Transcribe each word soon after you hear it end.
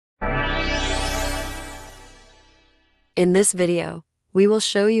In this video, we will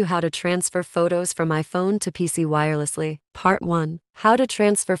show you how to transfer photos from iPhone to PC wirelessly. Part 1. How to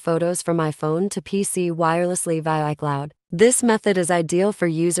transfer photos from iPhone to PC wirelessly via iCloud. This method is ideal for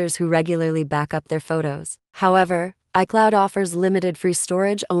users who regularly back up their photos. However, iCloud offers limited free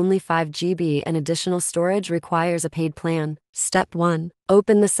storage, only 5 GB, and additional storage requires a paid plan. Step 1.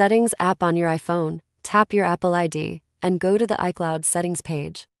 Open the Settings app on your iPhone, tap your Apple ID, and go to the iCloud settings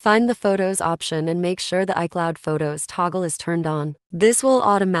page. Find the Photos option and make sure the iCloud Photos toggle is turned on. This will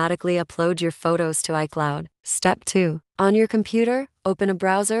automatically upload your photos to iCloud. Step 2. On your computer, open a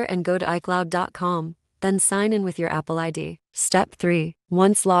browser and go to iCloud.com, then sign in with your Apple ID. Step 3.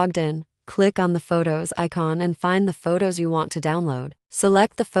 Once logged in, click on the Photos icon and find the photos you want to download.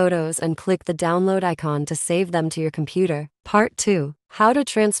 Select the photos and click the download icon to save them to your computer. Part 2. How to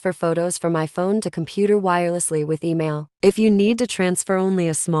transfer photos from iPhone to computer wirelessly with email. If you need to transfer only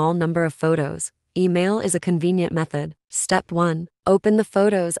a small number of photos, email is a convenient method. Step 1. Open the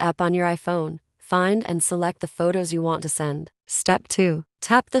Photos app on your iPhone. Find and select the photos you want to send. Step 2.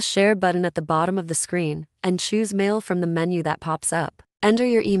 Tap the Share button at the bottom of the screen and choose Mail from the menu that pops up. Enter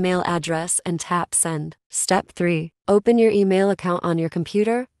your email address and tap Send. Step 3. Open your email account on your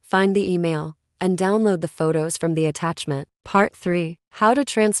computer, find the email, and download the photos from the attachment. Part 3. How to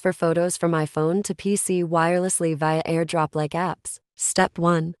transfer photos from iPhone to PC wirelessly via AirDrop-like Apps. Step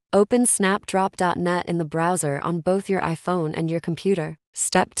 1. Open snapdrop.net in the browser on both your iPhone and your computer.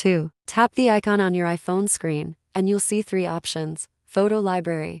 Step 2. Tap the icon on your iPhone screen, and you'll see 3 options: Photo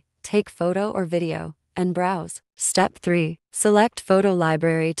Library, Take Photo or Video, and Browse. Step 3. Select Photo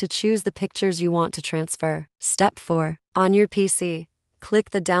Library to choose the pictures you want to transfer. Step 4. On your PC,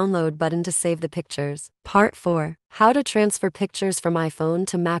 click the Download button to save the pictures. Part 4. How to transfer pictures from iPhone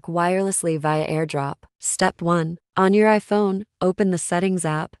to Mac wirelessly via AirDrop. Step 1. On your iPhone, open the Settings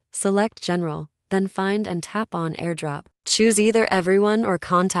app, select General, then find and tap on AirDrop. Choose either Everyone or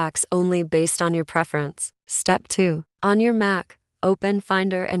Contacts Only based on your preference. Step 2. On your Mac, open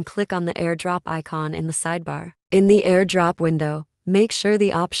Finder and click on the AirDrop icon in the sidebar. In the AirDrop window, make sure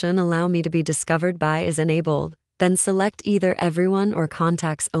the option Allow Me to be Discovered By is enabled. Then select either Everyone or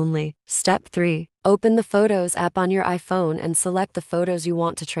Contacts Only. Step 3. Open the Photos app on your iPhone and select the photos you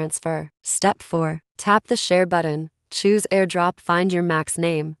want to transfer. Step 4. Tap the Share button, choose AirDrop, find your Mac's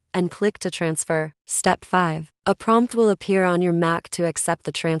name, and click to transfer. Step 5. A prompt will appear on your Mac to accept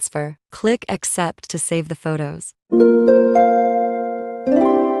the transfer. Click Accept to save the photos.